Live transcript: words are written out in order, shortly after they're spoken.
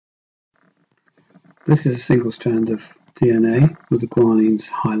This is a single strand of DNA with the guanines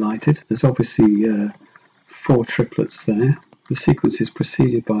highlighted. There's obviously 4 triplets there. The sequence is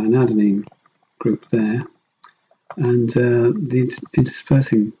preceded by an adenine group there, and the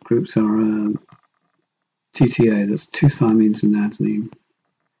interspersing groups are TTA, that's 2 thymines and adenine.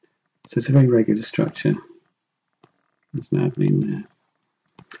 So it's a very regular structure. There's an adenine there.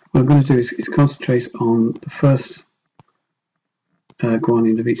 What I'm going to do is concentrate on the first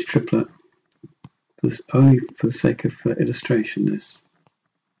guanine of each triplet, only for the sake of illustration. This.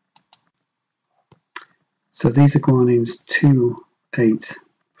 So these are guanines 2, 8,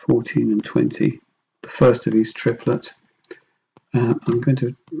 14 and 20, the first of each triplet. I'm going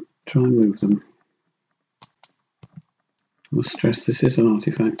to try and move them. I must stress this is an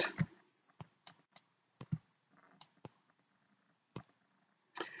artifact.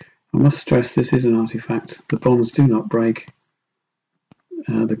 The bonds do not break.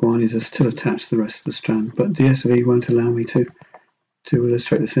 The guanines are still attached to the rest of the strand, but DSV won't allow me to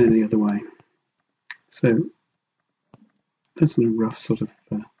illustrate this in any other way. So that's a rough sort of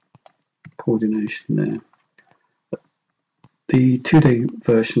coordination there. The 2D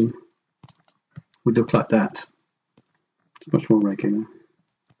version would look like that. It's much more regular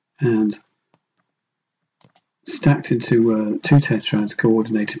and stacked into 2 tetrads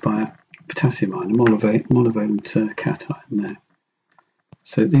coordinated by a potassium ion, a monovalent cation there.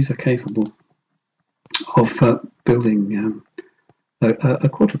 So these are capable of building a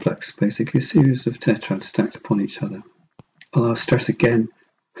quadruplex, basically a series of tetrads stacked upon each other. Although I'll stress again,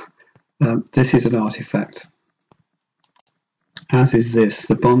 this is an artifact, as is this.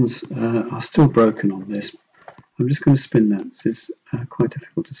 The bonds are still broken on this. I'm just going to spin that. This is quite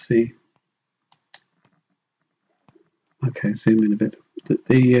difficult to see. Okay, zoom in a bit.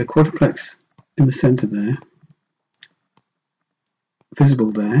 The quadruplex in the center there,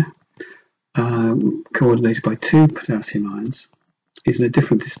 visible there, coordinated by 2 potassium ions, is in a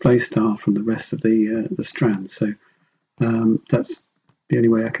different display style from the rest of the strand. So that's the only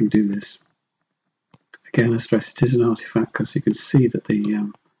way I can do this. Again, I stress it is an artifact because you can see that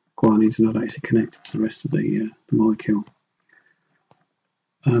the guanines are not actually connected to the rest of the molecule.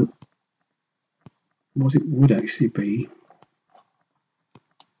 What it would actually be,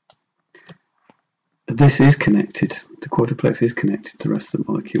 this is connected, the quadruplex is connected to the rest of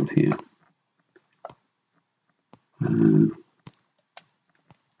the molecule here.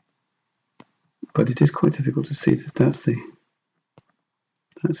 But it is quite difficult to see that that's it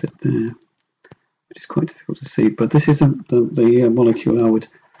there. It is quite difficult to see, but this is the molecule I would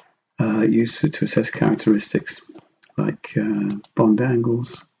use to assess characteristics like bond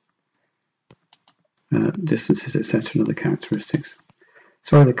angles, distances, etc., and other characteristics.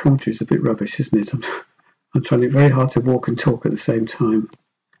 Sorry, the commentary is a bit rubbish, isn't it? I'm trying it very hard to walk and talk at the same time.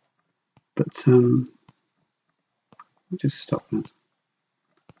 But I'll just stop that.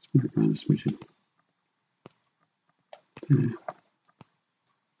 Let's move it around a smidgen. There.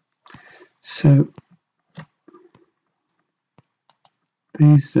 So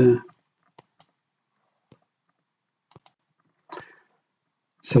these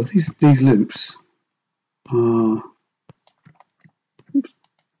these loops are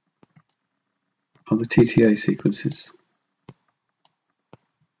the TTA sequences.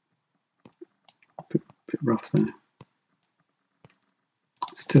 Bit rough there.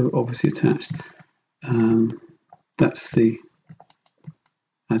 Still obviously attached. That's the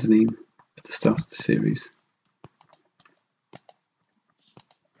adenine at the start of the series.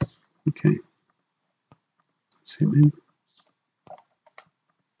 Okay. Zoom in.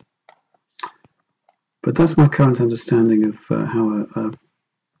 But that's my current understanding of how a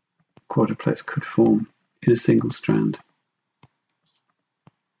quadruplex could form in a single strand.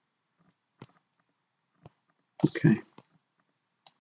 Okay.